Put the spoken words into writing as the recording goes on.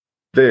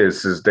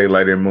This is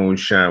Daylight and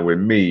Moonshine with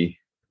me,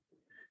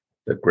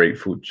 the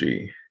Grateful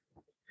G.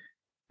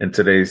 And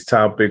today's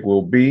topic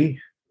will be,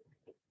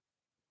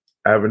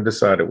 I haven't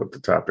decided what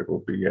the topic will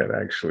be yet,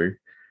 actually.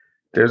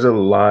 There's a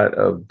lot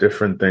of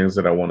different things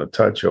that I want to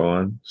touch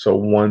on. So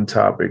one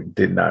topic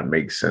did not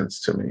make sense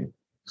to me.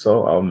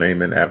 So I'll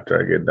name it after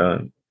I get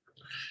done.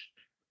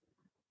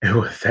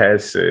 And with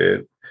that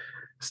said,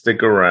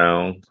 stick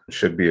around.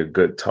 Should be a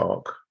good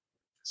talk.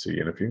 See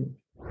you in a few.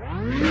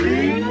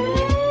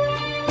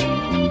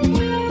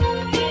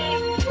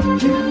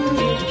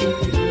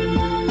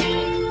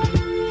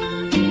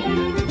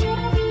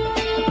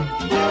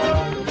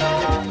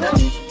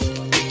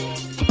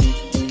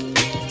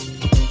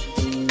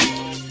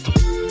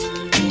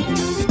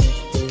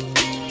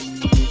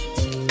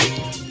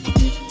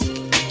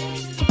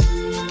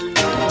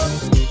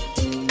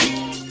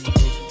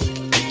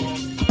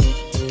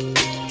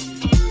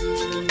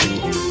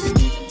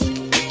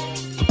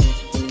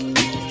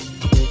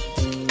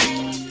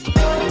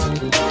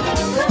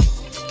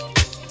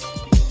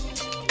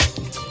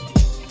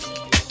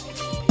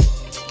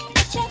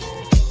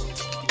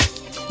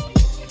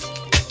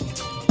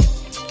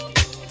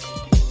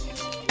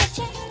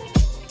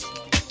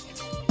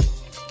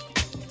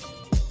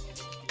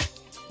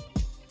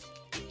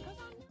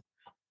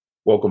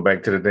 Welcome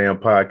back to the damn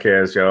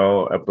podcast,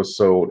 y'all.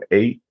 Episode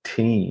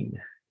 18.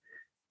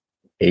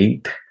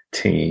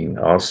 18.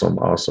 Awesome.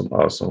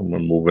 We're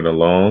moving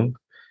along.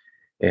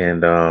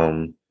 And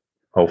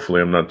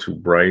hopefully I'm not too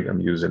bright.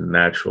 I'm using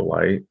natural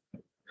light.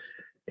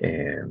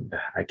 And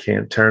I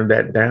can't turn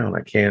that down.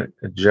 I can't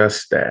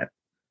adjust that.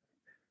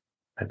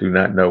 I do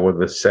not know what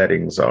the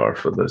settings are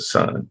for the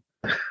sun.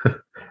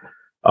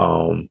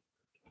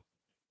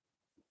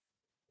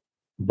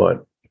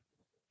 But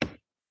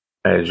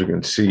as you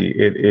can see,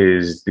 it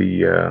is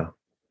the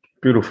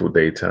beautiful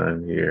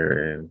daytime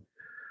here, and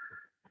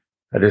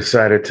I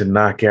decided to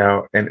knock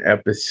out an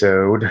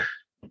episode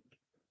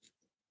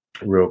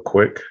real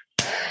quick.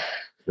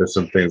 There's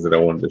some things that I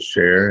wanted to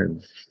share,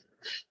 and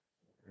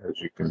as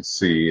you can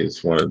see,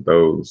 it's one of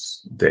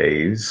those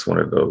days, one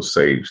of those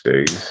sage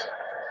days.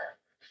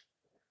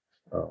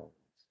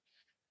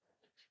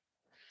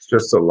 It's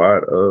just a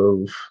lot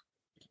of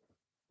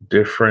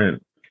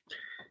different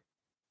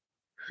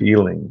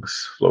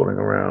feelings floating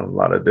around, a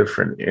lot of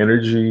different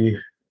energy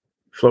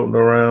floating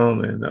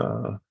around.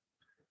 And,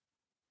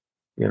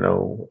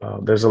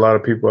 there's a lot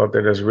of people out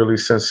there that's really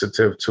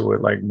sensitive to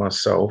it, like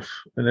myself.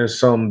 And there's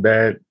some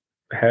that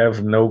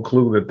have no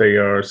clue that they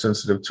are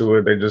sensitive to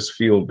it. They just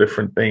feel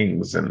different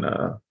things and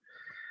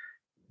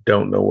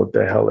don't know what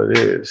the hell it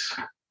is.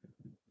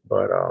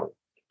 But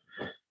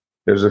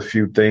there's a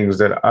few things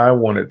that I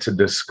wanted to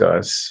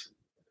discuss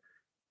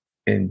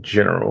in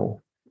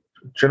general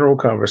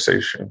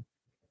conversation.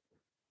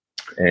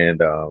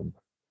 And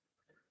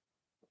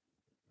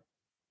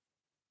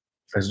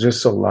there's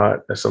just a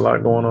lot. There's a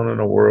lot going on in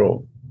the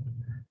world.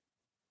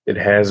 It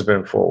has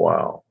been for a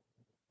while.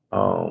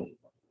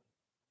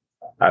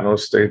 I don't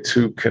stay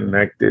too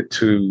connected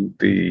to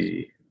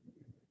the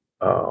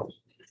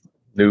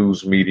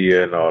news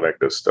media and all that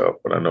good stuff,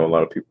 but I know a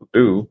lot of people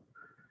do.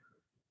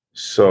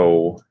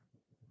 So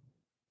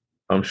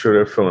I'm sure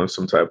they're feeling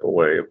some type of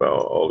way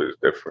about all these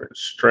different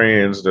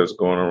strands that's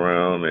going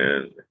around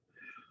and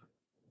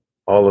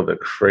all of the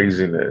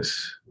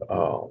craziness,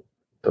 the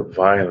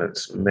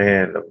violence,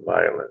 the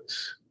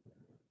violence.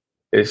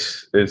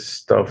 It's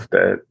stuff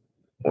that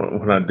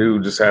when I do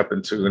just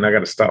happen to, and I got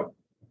to stop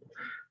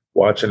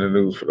watching the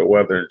news for the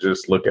weather and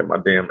just look at my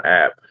damn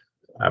app.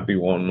 I be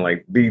wanting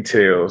like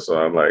details.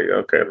 So I'm like,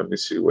 okay, let me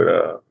see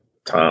what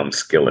Tom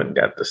Skillen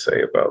got to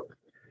say about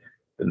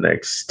the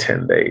next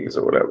 10 days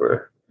or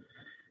whatever.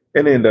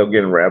 And end up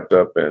getting wrapped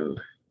up in,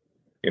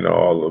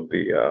 all of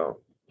the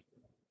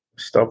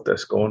stuff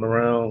that's going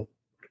on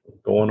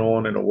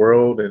in the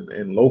world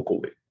and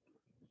locally.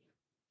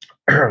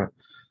 A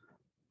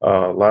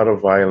lot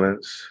of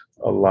violence,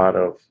 a lot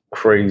of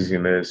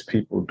craziness,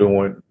 people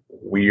doing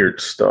weird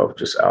stuff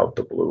just out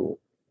the blue.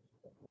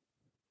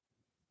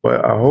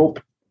 But I hope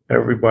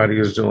everybody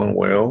is doing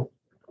well.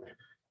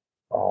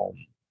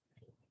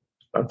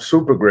 I'm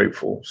super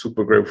grateful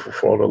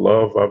for all the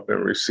love I've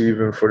been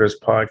receiving for this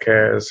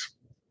podcast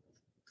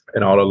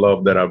and all the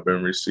love that I've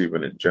been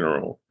receiving in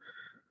general.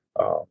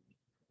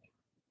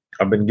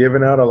 I've been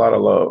giving out a lot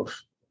of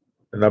love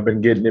and I've been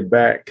getting it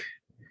back.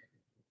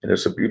 And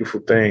it's a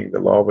beautiful thing. The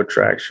law of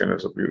attraction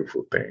is a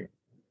beautiful thing.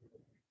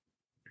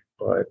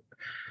 But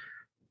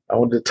I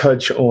want to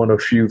touch on a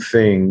few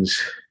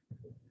things.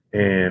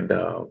 And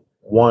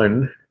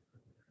one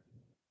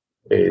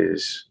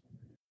is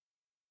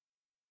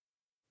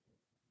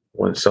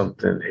when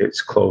something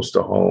hits close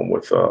to home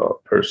with a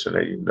person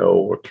that you know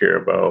or care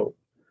about,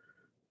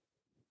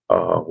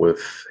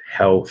 with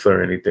health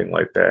or anything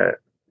like that,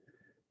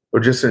 or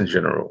just in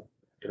general.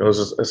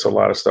 It's a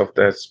lot of stuff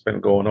that's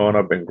been going on.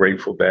 I've been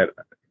grateful that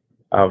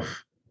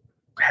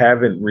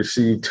haven't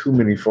received too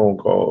many phone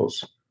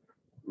calls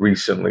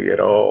recently at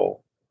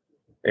all.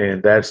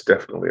 And that's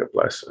definitely a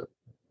blessing.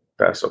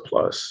 That's a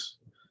plus.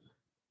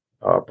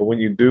 But when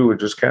you do, it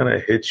just kind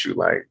of hits you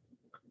like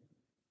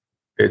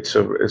it's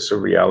a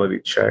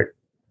reality check.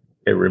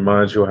 It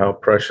reminds you how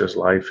precious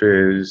life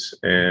is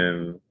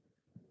and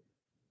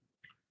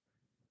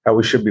how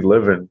we should be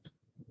living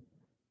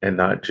and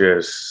not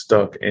just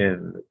stuck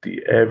in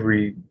the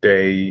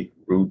everyday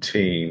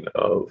routine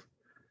of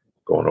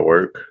going to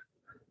work,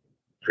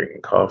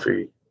 drinking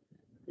coffee,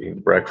 eating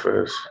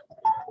breakfast,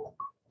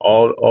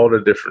 all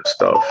the different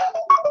stuff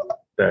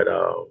that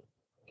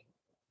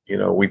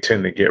we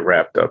tend to get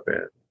wrapped up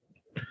in.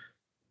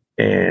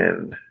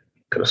 And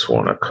could have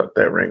sworn I cut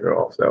that ringer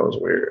off. That was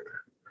weird.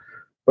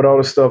 But all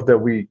the stuff that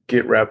we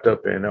get wrapped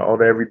up in, all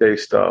the everyday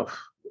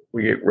stuff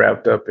we get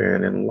wrapped up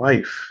in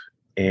life.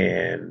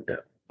 And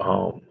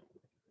um,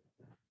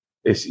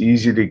 it's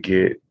easy to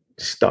get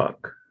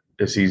stuck.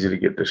 It's easy to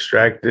get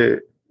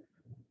distracted.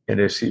 And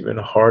it's even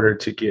harder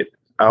to get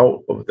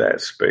out of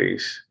that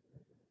space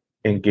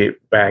and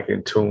get back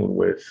in tune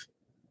with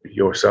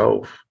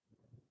yourself,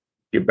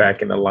 get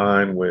back in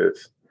line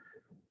with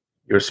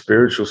your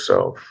spiritual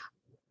self,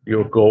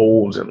 your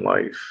goals in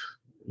life,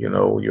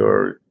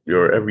 your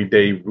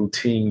everyday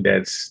routine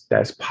that's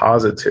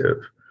positive.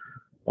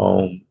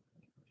 Um,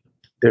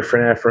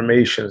 Different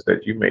affirmations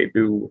that you may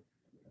do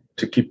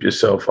to keep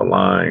yourself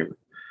aligned.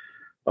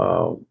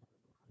 Um,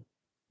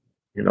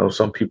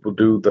 some people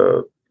do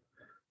the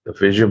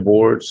vision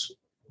boards.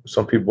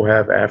 Some people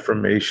have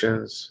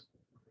affirmations.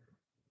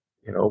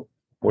 You know,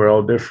 we're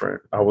all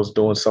different. I was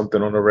doing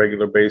something on a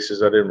regular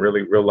basis I didn't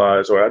really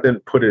realize, or I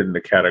didn't put it in the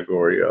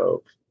category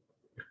of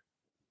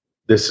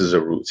this is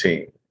a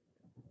routine,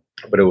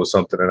 but it was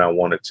something that I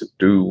wanted to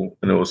do,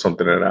 and it was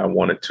something that I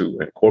wanted to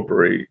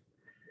incorporate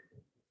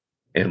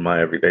in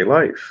my everyday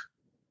life.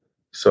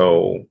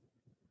 So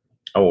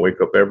I would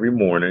wake up every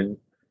morning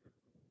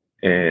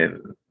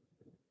and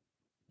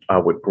I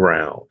would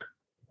ground.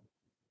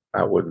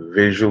 I would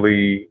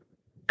visually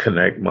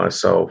connect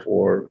myself,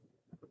 or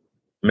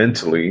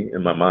mentally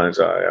in my mind's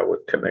eye, I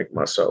would connect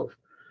myself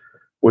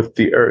with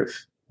the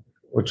earth,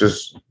 which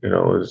is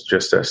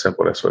just that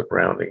simple. That's what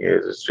grounding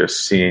is. It's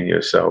just seeing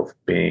yourself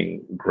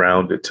being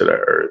grounded to the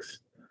earth,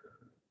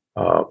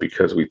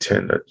 because we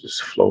tend to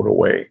just float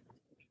away.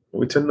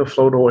 We tend to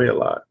float away a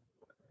lot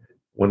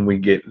when we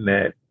get in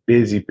that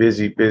busy,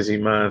 busy, busy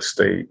mind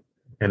state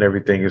and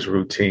everything is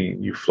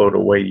routine. You float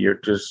away.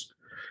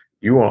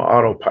 You on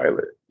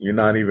autopilot. You're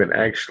not even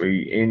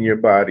actually in your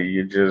body.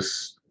 You're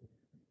just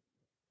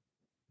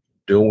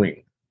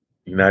doing.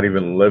 You're not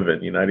even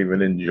living. You're not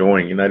even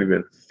enjoying. You're not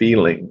even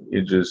feeling.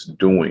 You're just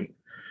doing.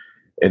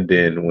 And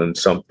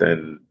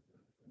then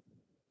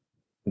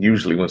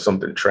usually when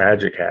something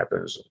tragic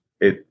happens,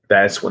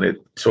 that's when it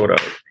sort of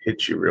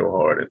hits you real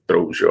hard and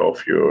throws you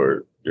off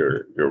your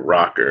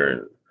rocker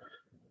and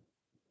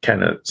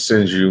kind of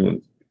sends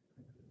you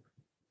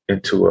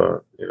into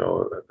a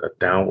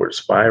downward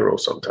spiral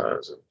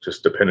sometimes,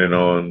 just depending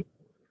on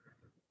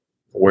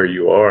where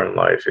you are in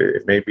life.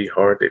 It may be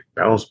hard to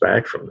bounce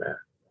back from that.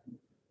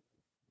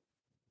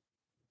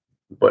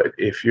 But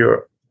if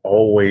you're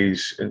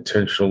always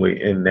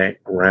intentionally in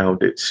that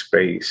grounded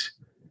space,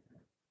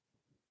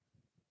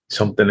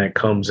 something that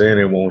comes in,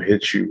 it won't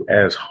hit you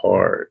as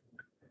hard.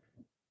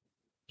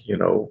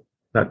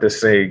 Not to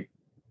say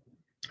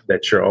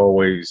that you're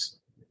always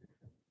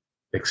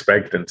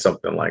expecting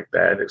something like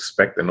that,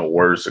 expecting the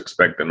worst,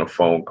 expecting a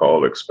phone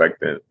call,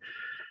 expecting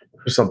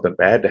for something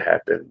bad to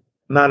happen.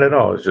 Not at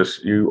all. It's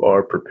just you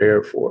are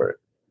prepared for it.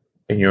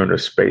 And you're in a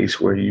space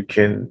where you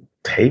can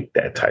take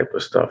that type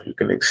of stuff. You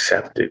can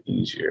accept it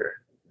easier.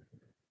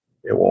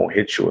 It won't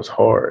hit you as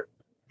hard.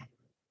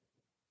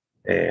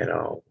 And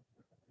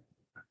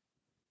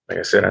like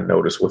I said, I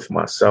notice with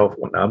myself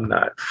when I'm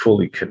not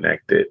fully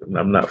connected, when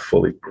I'm not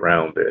fully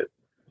grounded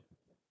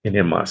and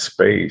in my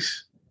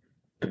space,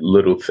 the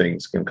little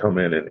things can come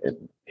in and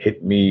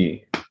hit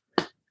me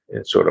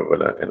in sort of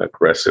an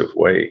aggressive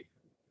way.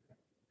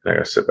 And I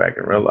gotta sit back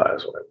and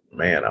realize, like,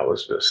 man, I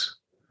was just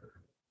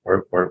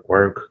work, work,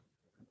 work,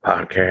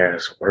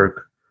 podcast,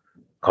 work,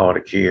 call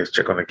the kids,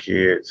 check on the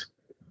kids,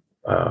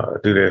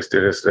 do this,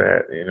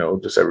 that,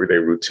 just everyday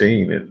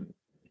routine. And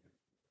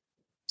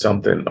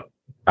something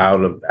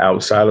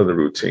outside of the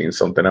routine,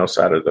 something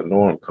outside of the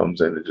norm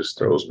comes in and just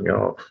throws me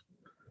off.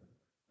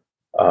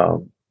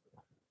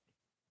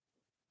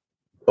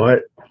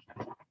 But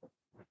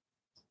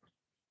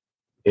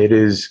it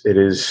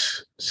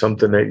is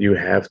something that you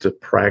have to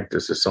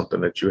practice. It's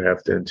something that you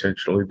have to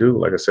intentionally do.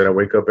 Like I said, I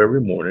wake up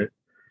every morning,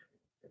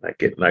 I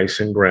get nice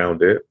and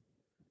grounded.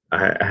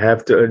 I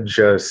have to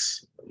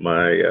adjust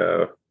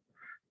my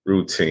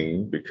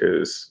routine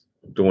because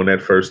doing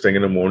that first thing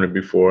in the morning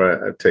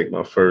before I take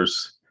my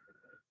first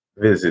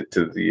visit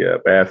to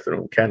the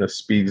bathroom kind of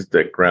speeds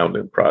the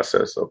grounding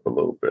process up a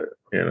little bit.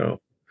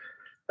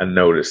 I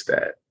noticed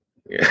that.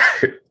 Yeah.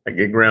 I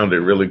get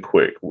grounded really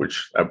quick,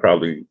 which I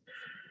probably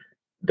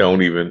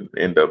don't even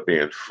end up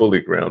being fully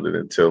grounded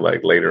until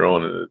like later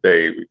on in the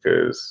day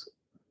because,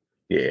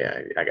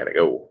 yeah, I gotta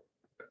go.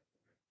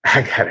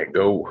 I gotta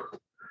go.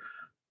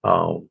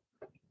 Um,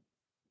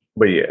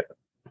 but yeah,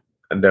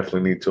 I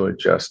definitely need to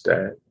adjust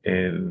that.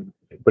 And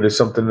but it's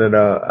something that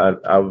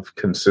I've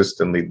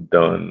consistently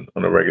done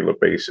on a regular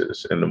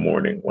basis in the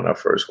morning when I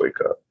first wake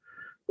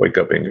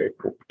up and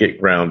get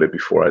grounded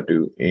before I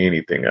do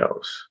anything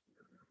else.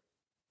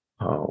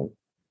 Um,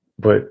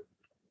 but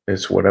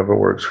it's whatever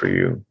works for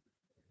you.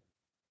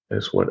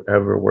 It's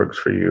whatever works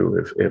for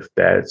you. If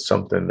that's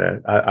something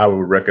that I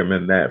would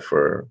recommend that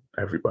for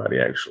everybody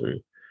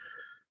actually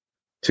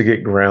to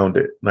get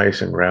grounded,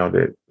 nice and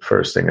grounded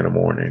first thing in the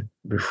morning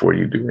before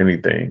you do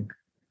anything.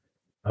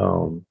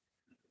 Um,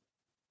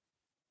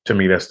 to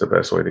me, that's the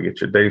best way to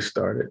get your day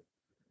started.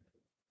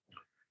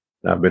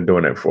 And I've been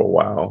doing it for a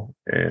while,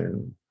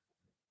 and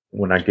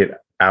when I get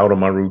out of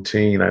my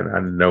routine, I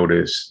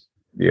notice,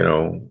 you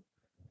know,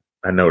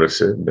 I notice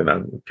it, and then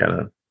I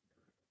kind of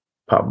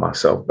pop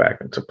myself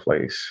back into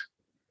place.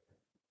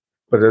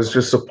 But it's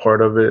just a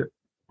part of it.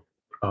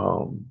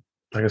 Um,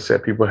 like I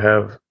said, people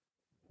have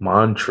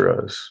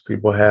mantras,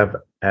 people have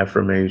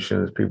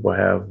affirmations, people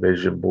have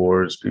vision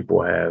boards,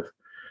 people have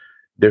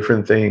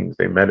different things.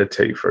 They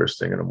meditate first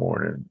thing in the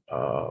morning.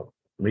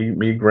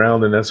 Me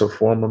grounding, that's a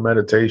form of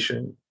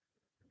meditation.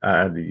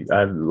 I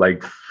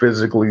like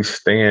physically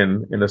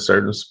stand in a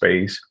certain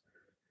space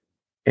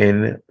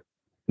and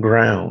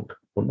ground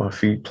with my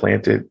feet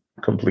planted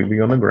completely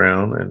on the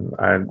ground, and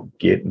I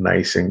get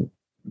nice and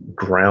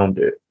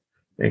grounded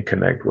and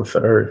connect with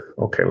the earth.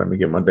 Okay, let me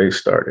get my day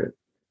started.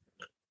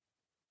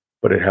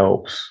 But it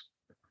helps.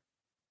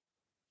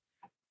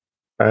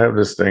 I have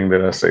this thing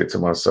that I say to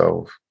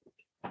myself.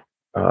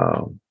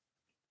 Um,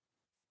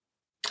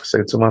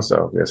 say to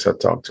myself, yes, I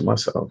talk to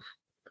myself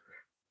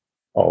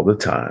all the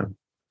time.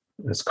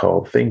 It's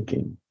called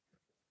thinking.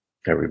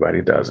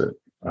 Everybody does it.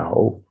 I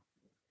hope.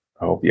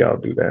 I hope y'all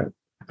do that.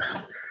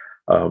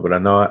 But I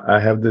know I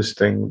have this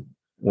thing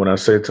when I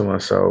say to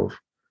myself,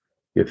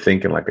 you're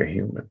thinking like a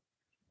human.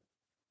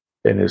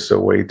 And it's a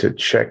way to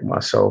check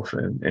myself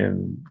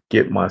and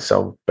get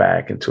myself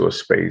back into a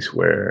space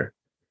where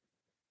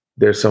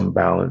there's some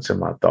balance in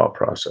my thought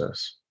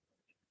process.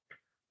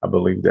 I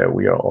believe that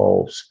we are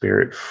all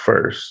spirit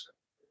first,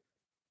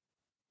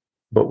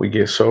 but we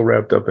get so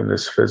wrapped up in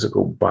this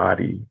physical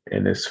body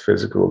and this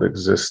physical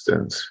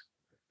existence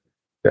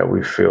that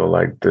we feel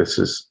like this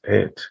is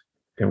it.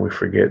 And we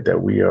forget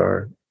that we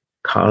are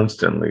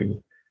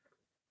constantly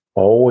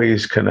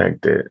always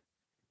connected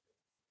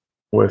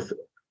with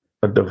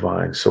a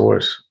divine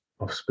source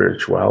of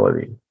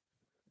spirituality,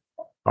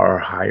 our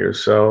higher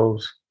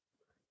selves,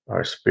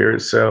 our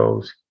spirit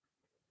selves,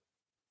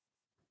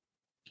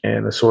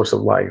 and the source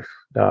of life,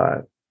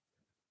 God.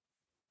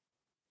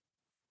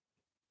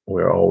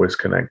 We're always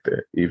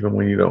connected. Even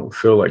when you don't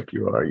feel like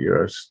you are,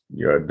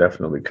 you're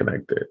definitely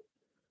connected.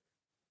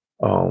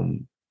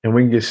 And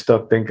we can get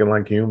stuck thinking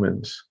like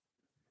humans.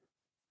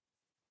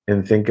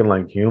 And thinking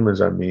like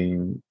humans, I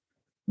mean,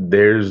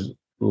 there's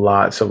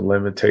lots of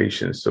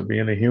limitations to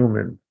being a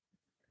human,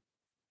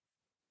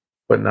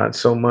 but not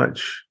so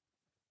much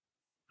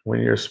when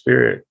you're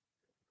spirit.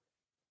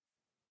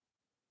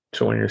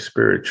 So when you're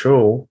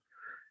spiritual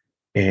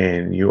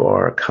and you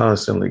are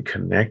constantly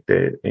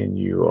connected and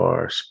you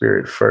are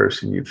spirit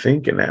first and you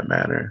think in that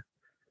manner,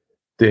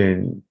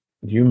 then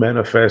you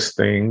manifest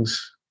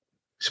things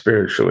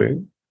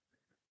spiritually,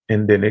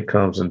 and then it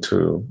comes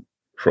into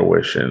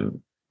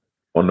fruition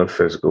on the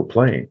physical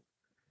plane.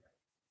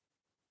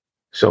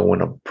 So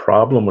when a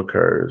problem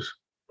occurs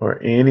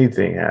or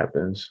anything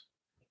happens,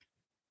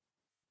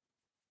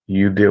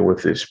 you deal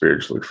with it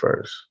spiritually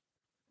first,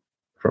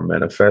 from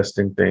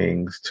manifesting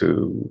things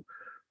to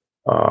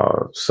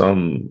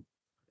some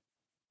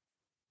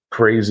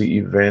crazy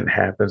event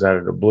happens out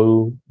of the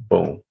blue,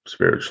 boom,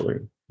 spiritually.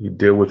 You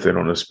deal with it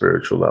on a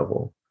spiritual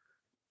level,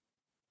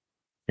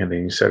 and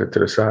then you set it to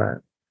the side.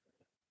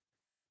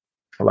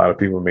 A lot of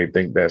people may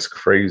think that's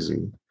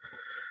crazy,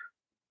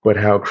 but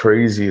how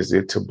crazy is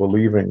it to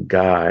believe in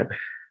God,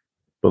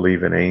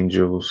 believe in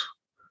angels,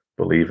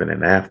 believe in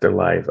an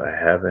afterlife, a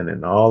heaven,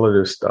 and all of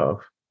this stuff,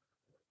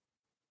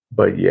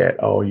 but yet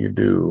all you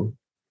do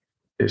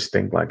is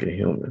think like a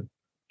human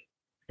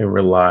and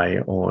rely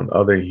on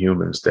other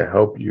humans to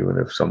help you. And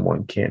if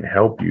someone can't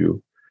help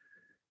you,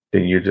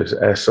 then you're just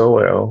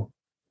SOL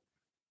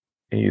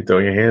and you throw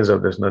your hands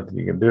up. There's nothing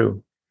you can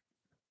do.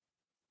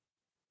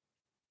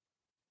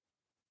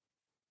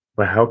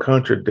 But how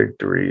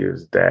contradictory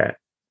is that?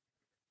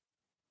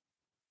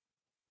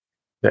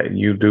 That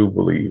you do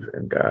believe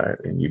in God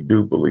and you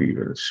do believe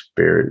in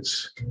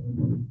spirits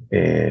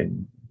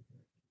and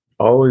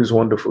all these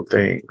wonderful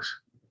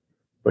things,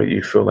 but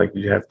you feel like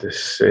you have to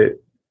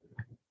sit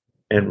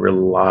and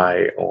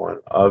rely on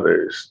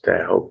others to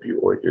help you,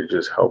 or you're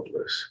just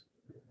helpless.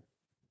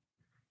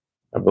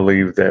 I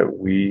believe that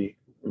we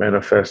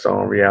manifest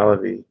our own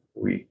reality.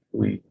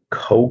 We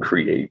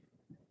co-create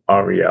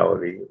our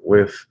reality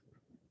with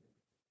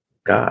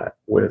God,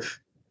 with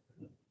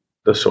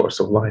the source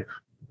of life.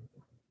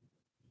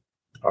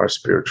 Our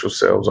spiritual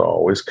selves are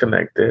always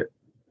connected,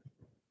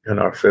 and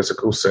our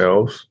physical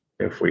selves,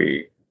 if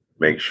we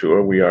make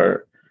sure we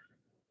are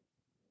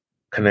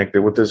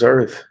connected with this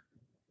earth,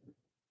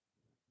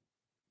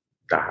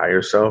 the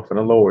higher self and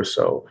the lower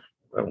self.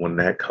 And when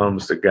that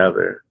comes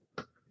together,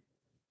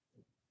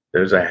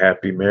 there's a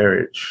happy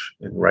marriage.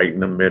 And right in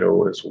the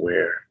middle is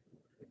where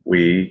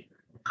we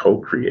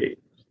co-create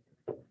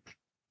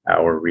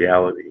our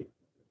reality.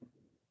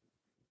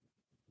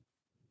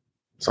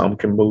 Some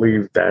can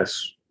believe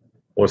that's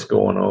what's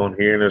going on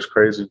here in this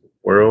crazy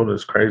world,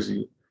 this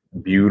crazy,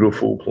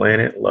 beautiful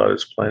planet, love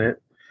this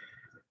planet.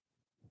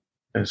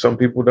 And some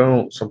people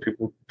don't. Some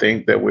people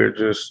think that we're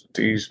just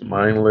these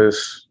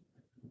mindless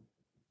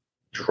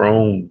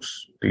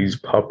drones, these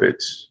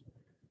puppets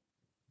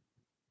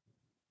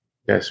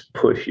that's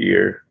put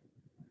here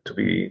to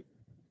be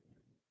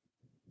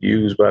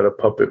used by the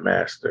puppet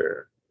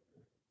master.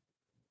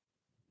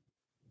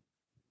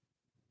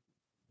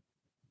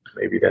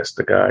 Maybe that's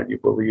the God you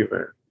believe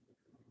in.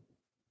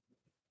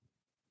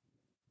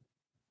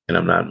 And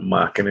I'm not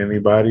mocking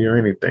anybody or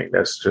anything.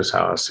 That's just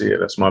how I see it.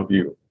 That's my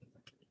view.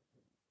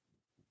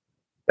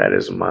 That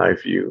is my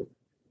view.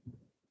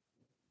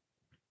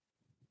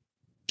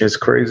 It's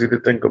crazy to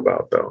think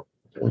about, though.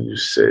 When you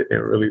sit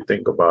and really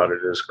think about it,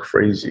 it's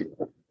crazy.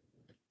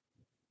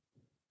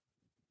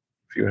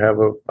 If you have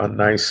a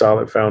nice,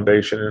 solid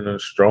foundation and a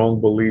strong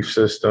belief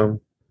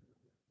system,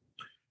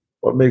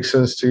 what makes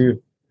sense to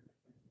you?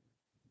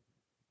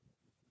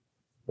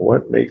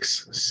 What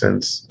makes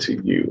sense to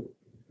you?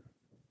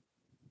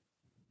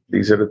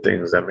 These are the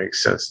things that make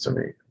sense to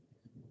me.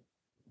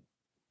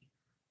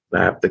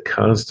 I have to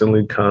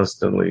constantly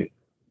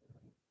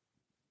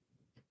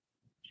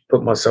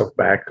put myself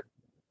back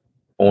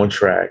on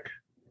track,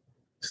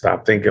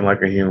 stop thinking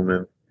like a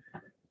human,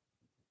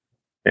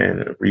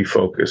 and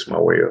refocus my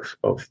way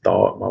of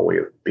thought, my way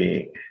of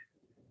being.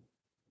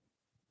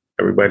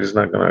 Everybody's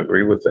not going to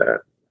agree with that.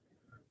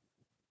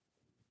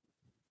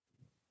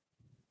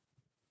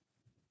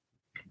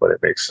 But it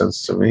makes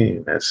sense to me.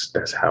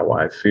 That's how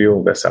I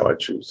feel. That's how I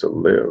choose to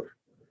live.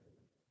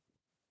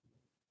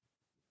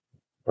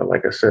 But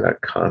like I said, I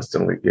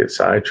constantly get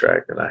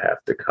sidetracked and I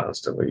have to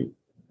constantly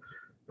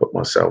put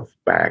myself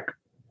back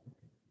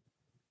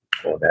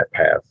on that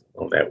path,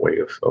 on that way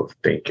of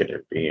thinking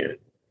and being.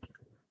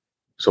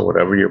 So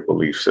whatever your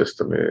belief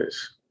system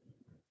is,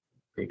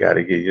 you got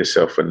to give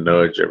yourself a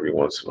nudge every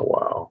once in a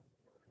while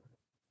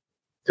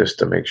just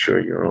to make sure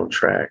you're on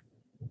track.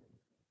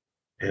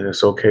 And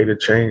it's okay to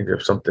change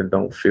if something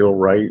don't feel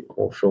right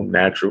or feel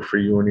natural for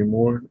you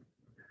anymore.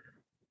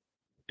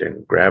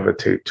 Then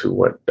gravitate to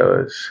what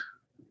does.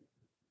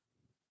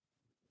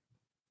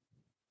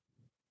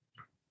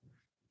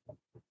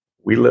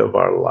 We live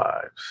our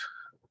lives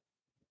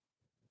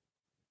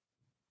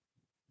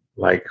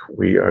like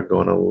we are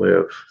going to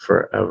live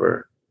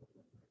forever.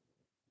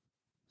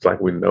 It's like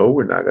we know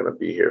we're not going to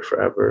be here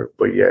forever,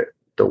 but yet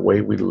the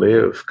way we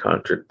live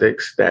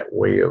contradicts that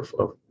way of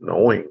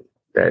knowing,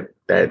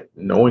 that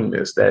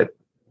knowingness, that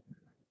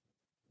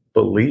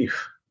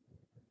belief.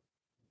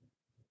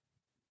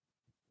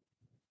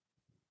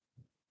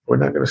 We're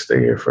not going to stay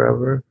here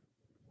forever,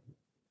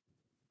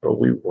 but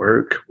we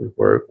work.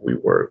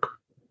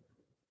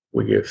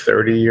 We get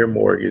 30-year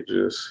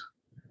mortgages.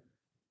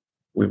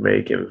 We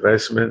make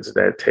investments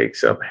that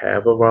takes up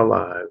half of our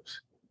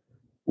lives.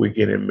 We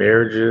get in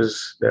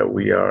marriages that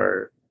we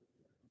are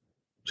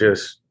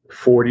just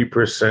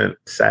 40%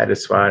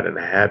 satisfied and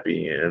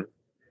happy in.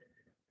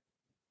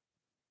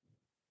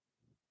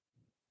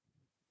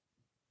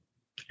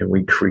 And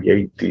we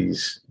create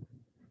these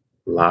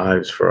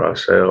lives for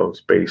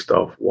ourselves based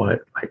off what?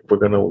 Like we're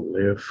going to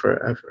live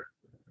forever.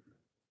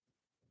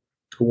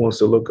 Who wants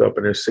to look up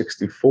and they're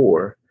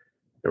 64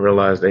 and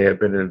realize they had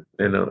been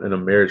in a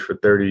marriage for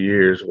 30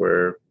 years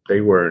where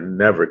they were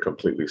never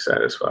completely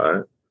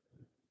satisfied?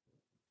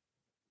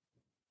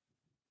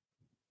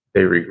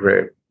 They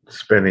regret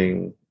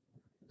spending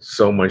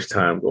so much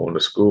time going to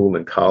school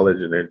and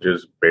college and they're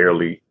just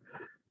barely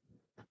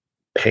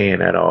paying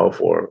that off,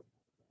 or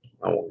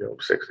I won't give them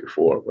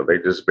 64, but they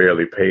just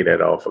barely paid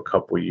that off a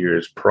couple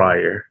years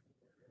prior.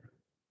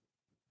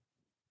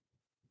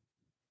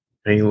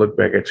 And you look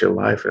back at your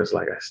life and it's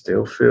like, I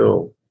still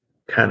feel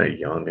kind of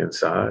young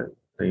inside.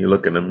 And you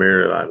look in the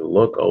mirror, I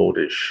look old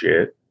as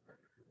shit.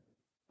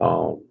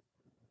 My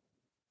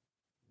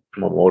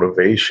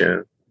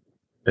motivation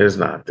is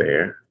not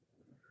there.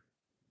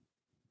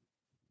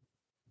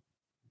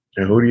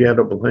 And who do you have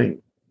to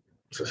blame?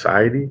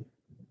 Society?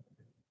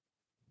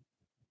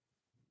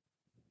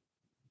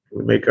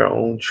 We make our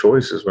own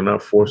choices. We're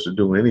not forced to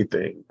do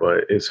anything,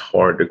 but it's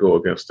hard to go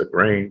against the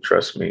grain.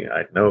 Trust me,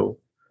 I know.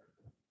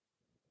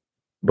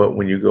 But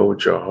when you go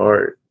with your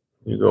heart,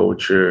 you go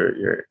with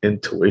your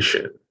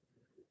intuition,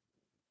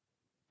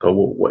 go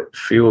with what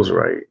feels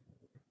right.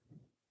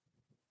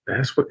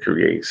 That's what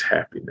creates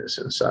happiness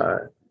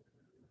inside.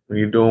 When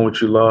you're doing what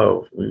you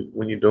love,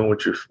 when you're doing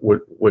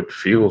what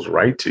feels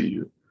right to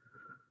you,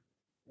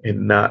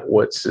 and not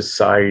what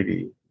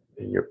society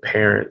and your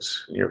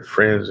parents and your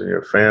friends and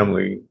your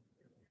family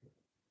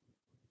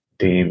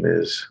deem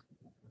is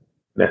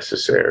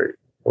necessary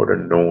or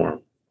the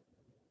norm.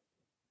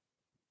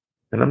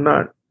 And I'm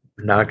not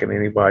knocking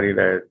anybody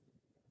that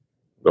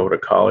go to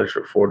college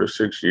for 4 to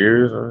 6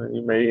 years.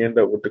 You may end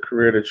up with the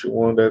career that you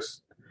want.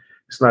 That's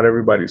It's not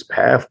everybody's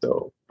path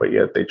though, but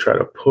yet they try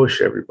to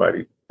push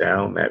everybody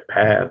down that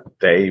path,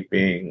 they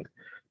being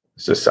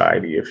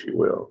society, if you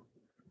will.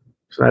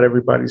 It's not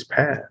everybody's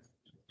path.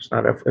 It's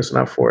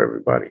not for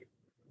everybody.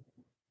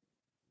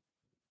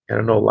 And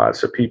I know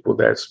lots of people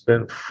that's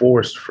been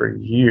forced for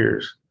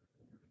years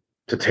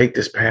to take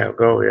this path,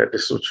 go, yeah,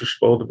 this is what you're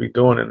supposed to be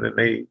doing. And then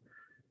they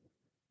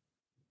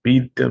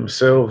beat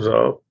themselves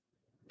up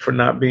for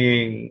not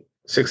being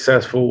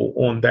successful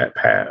on that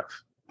path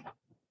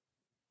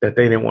that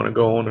they didn't want to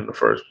go on in the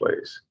first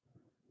place.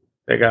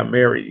 They got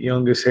married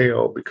young as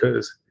hell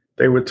because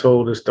they were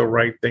told it's the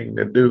right thing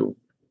to do.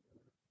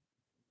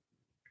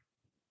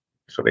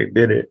 So they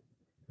did it.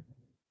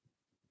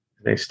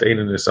 And they stayed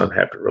in this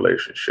unhappy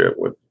relationship,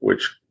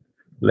 which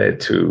led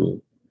to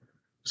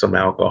some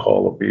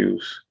alcohol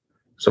abuse,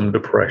 some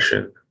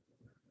depression,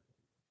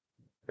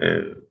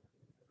 and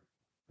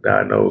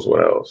God knows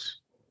what else,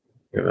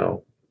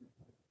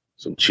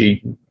 some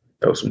cheating.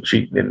 There was some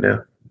cheating in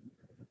there.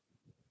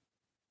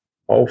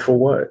 All for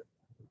what?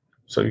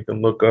 So you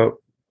can look up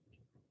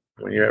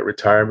when you're at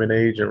retirement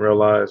age and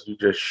realize you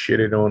just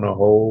shitted on a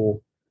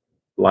whole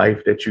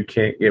life that you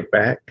can't get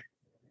back.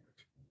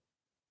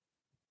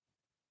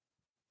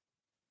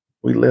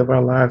 We live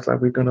our lives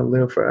like we're going to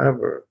live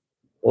forever.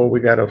 Or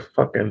we got a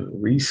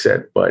fucking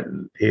reset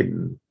button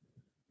hidden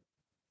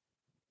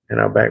in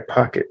our back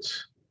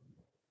pockets.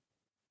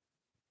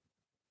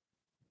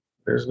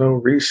 There's no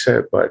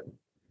reset button.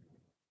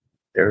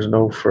 There's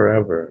no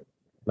forever,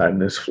 not in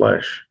this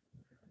flesh.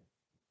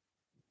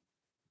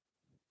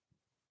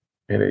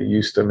 And it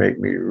used to make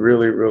me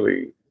really,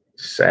 really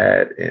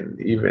sad and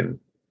even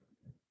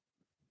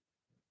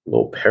a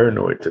little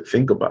paranoid to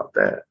think about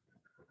that.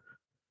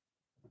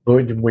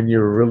 But when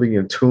you're really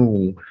in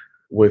tune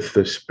with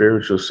the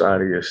spiritual side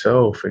of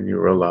yourself and you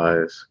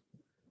realize,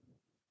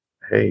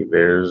 hey,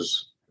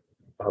 there's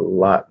a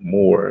lot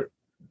more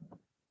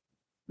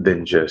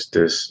than just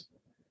this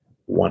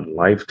one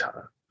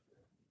lifetime.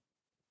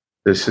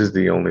 This is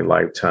the only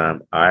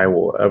lifetime I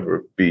will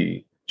ever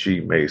be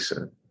G.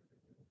 Mason.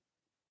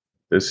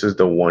 This is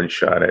the one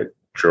shot at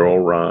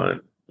Gerald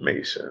Ron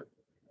Mason.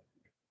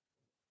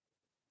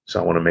 So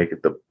I want to make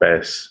it the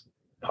best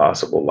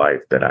possible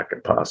life that I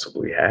can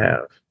possibly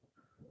have.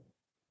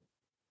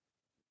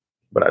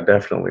 But I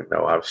definitely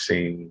know I've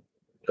seen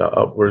the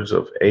upwards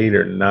of 8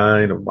 or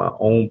 9 of my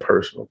own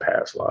personal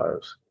past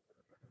lives.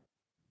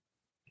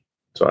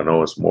 So I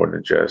know it's more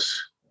than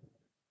just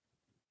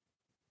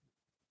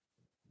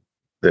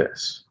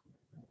this.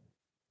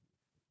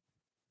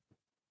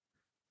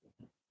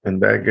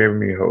 And that gave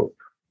me hope.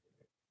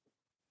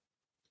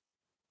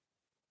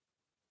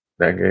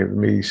 That gave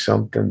me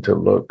something to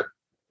look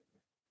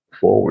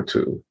forward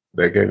to.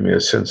 That gave me a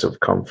sense of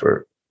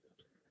comfort.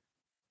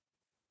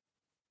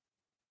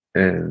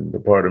 And the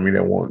part of me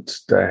that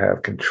wants to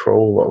have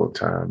control all the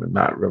time and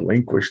not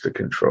relinquish the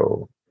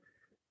control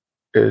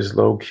is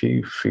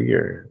low-key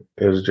fear.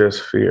 It's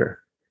just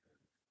fear.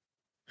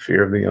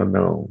 Fear of the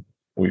unknown.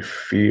 We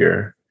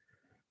fear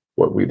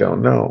what we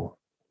don't know.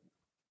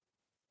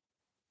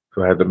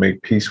 So I had to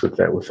make peace with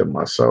that within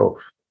myself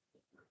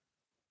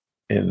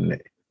and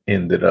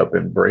ended up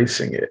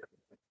embracing it.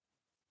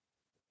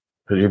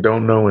 Because you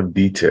don't know in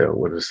detail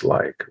what it's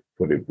like,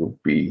 what it will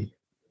be.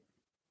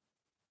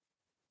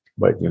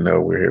 But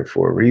we're here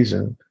for a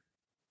reason.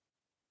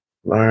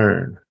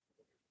 Learn,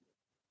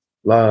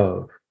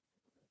 love,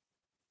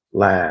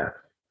 laugh,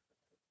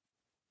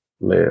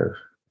 live.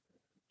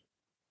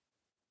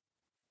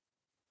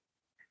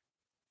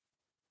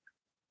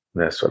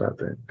 That's what I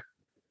think.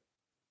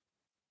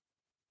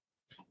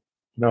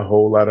 And a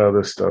whole lot of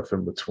other stuff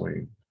in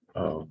between.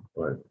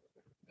 But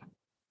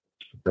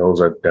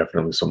those are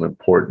definitely some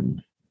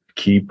important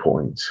key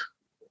points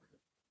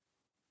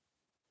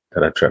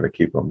that I try to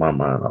keep on my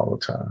mind all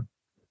the time.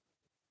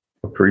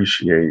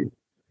 Appreciate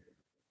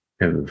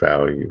and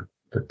value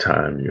the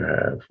time you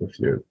have with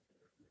your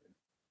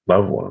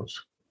loved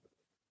ones.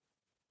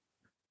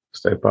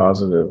 Stay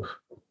positive.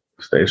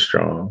 Stay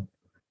strong.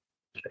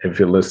 If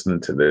you're listening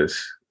to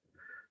this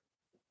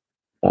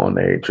on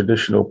a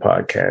traditional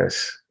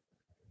podcast,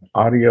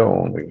 audio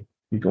only,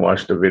 you can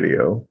watch the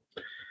video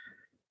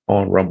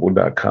on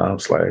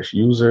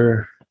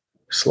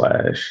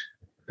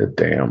rumble.com/user/the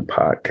damn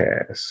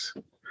podcast.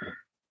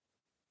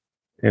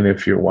 And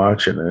if you're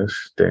watching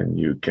this, then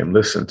you can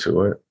listen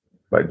to it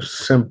by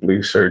just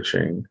simply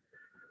searching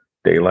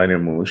Daylight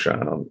and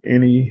Moonshine on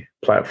any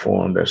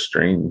platform that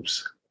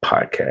streams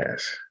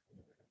podcasts.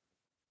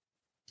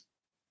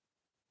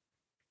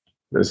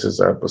 This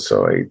is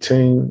episode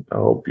 18. I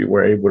hope you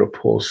were able to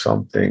pull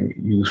something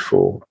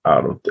useful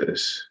out of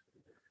this.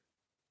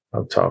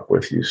 I'll talk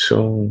with you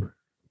soon.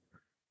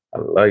 I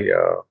love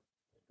y'all,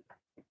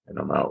 and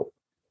I'm out.